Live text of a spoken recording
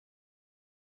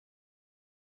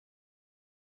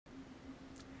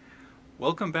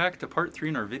Welcome back to part 3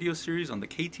 in our video series on the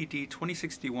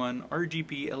KTD2061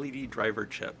 RGB LED driver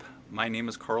chip. My name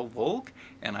is Carl Volk,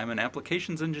 and I'm an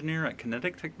applications engineer at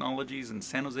Kinetic Technologies in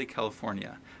San Jose,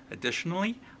 California.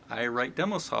 Additionally, I write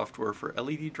demo software for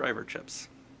LED driver chips.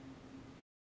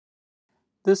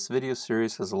 This video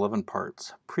series has 11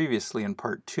 parts. Previously in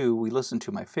part 2, we listened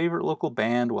to my favorite local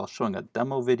band while showing a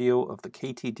demo video of the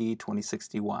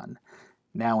KTD2061.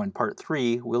 Now in part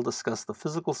 3, we'll discuss the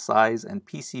physical size and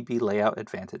PCB layout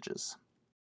advantages.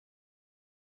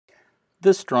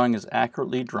 This drawing is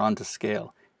accurately drawn to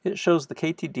scale. It shows the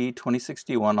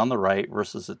KTD2061 on the right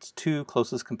versus its two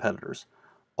closest competitors.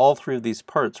 All three of these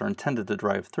parts are intended to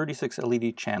drive 36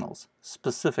 LED channels,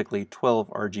 specifically 12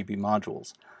 RGB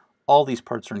modules. All these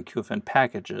parts are in QFN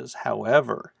packages.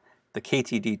 However, the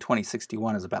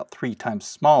KTD2061 is about 3 times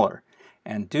smaller,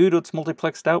 and due to its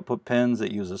multiplexed output pins,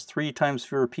 it uses 3 times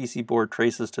fewer PC board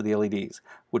traces to the LEDs,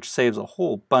 which saves a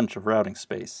whole bunch of routing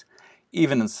space.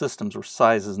 Even in systems where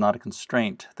size is not a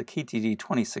constraint, the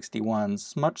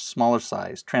KTD2061's much smaller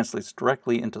size translates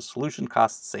directly into solution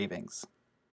cost savings.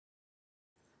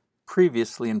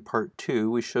 Previously in part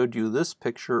 2, we showed you this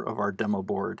picture of our demo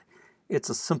board. It's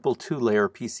a simple 2-layer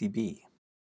PCB.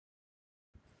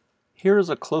 Here is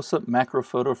a close-up macro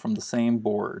photo from the same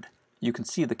board. You can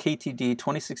see the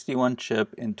KTD2061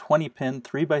 chip in 20-pin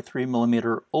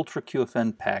 3x3mm Ultra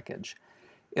QFN package.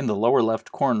 In the lower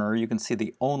left corner, you can see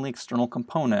the only external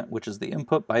component, which is the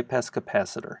input bypass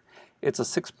capacitor. It's a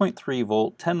 6.3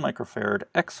 volt 10 microfarad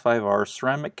X5R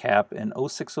ceramic cap in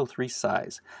 0603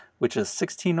 size, which is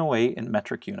 1608 in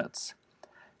metric units.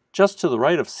 Just to the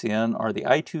right of CN are the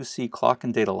I2C clock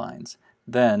and data lines.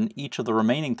 Then, each of the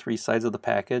remaining 3 sides of the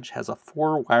package has a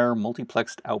 4-wire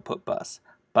multiplexed output bus.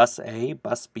 Bus A,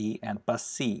 Bus B, and Bus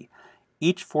C.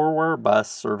 Each 4-wire bus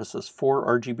services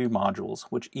 4 RGB modules,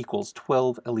 which equals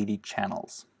 12 LED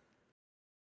channels.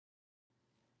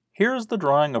 Here is the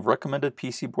drawing of recommended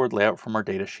PC board layout from our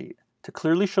datasheet. To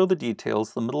clearly show the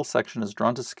details, the middle section is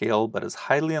drawn to scale but is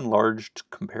highly enlarged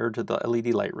compared to the LED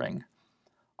light ring.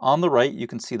 On the right, you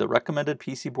can see the recommended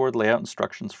PC board layout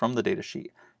instructions from the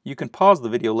datasheet. You can pause the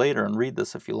video later and read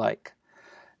this if you like.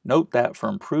 Note that for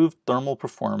improved thermal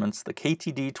performance, the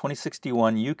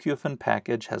KTD2061 UQFN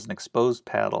package has an exposed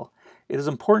paddle. It is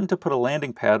important to put a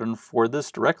landing pattern for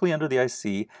this directly under the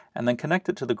IC and then connect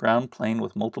it to the ground plane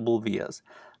with multiple vias.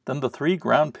 Then the 3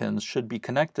 ground pins should be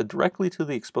connected directly to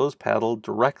the exposed paddle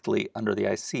directly under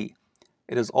the IC.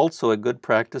 It is also a good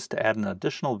practice to add an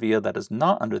additional via that is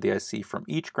not under the IC from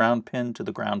each ground pin to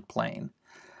the ground plane.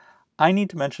 I need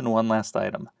to mention one last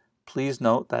item. Please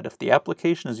note that if the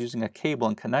application is using a cable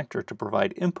and connector to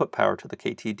provide input power to the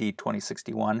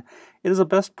KTD2061, it is a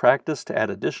best practice to add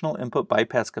additional input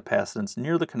bypass capacitance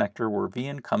near the connector where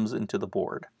VIN comes into the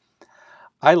board.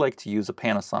 I like to use a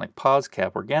Panasonic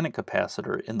POSCAP organic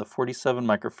capacitor in the 47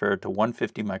 microfarad to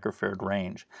 150 microfarad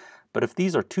range, but if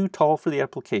these are too tall for the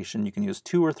application, you can use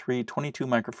 2 or 3 22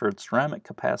 microfarad ceramic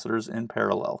capacitors in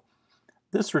parallel.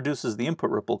 This reduces the input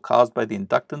ripple caused by the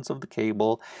inductance of the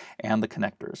cable and the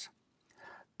connectors.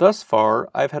 Thus far,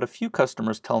 I've had a few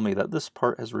customers tell me that this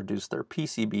part has reduced their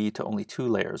PCB to only 2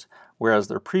 layers, whereas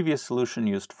their previous solution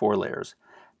used 4 layers.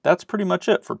 That's pretty much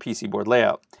it for PC board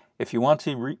layout. If you want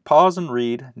to pause and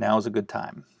read, now is a good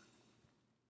time.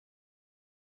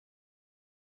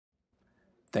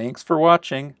 Thanks for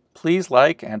watching. Please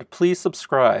like and please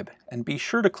subscribe, and be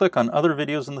sure to click on other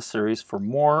videos in the series for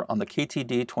more on the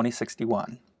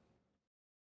KTD2061.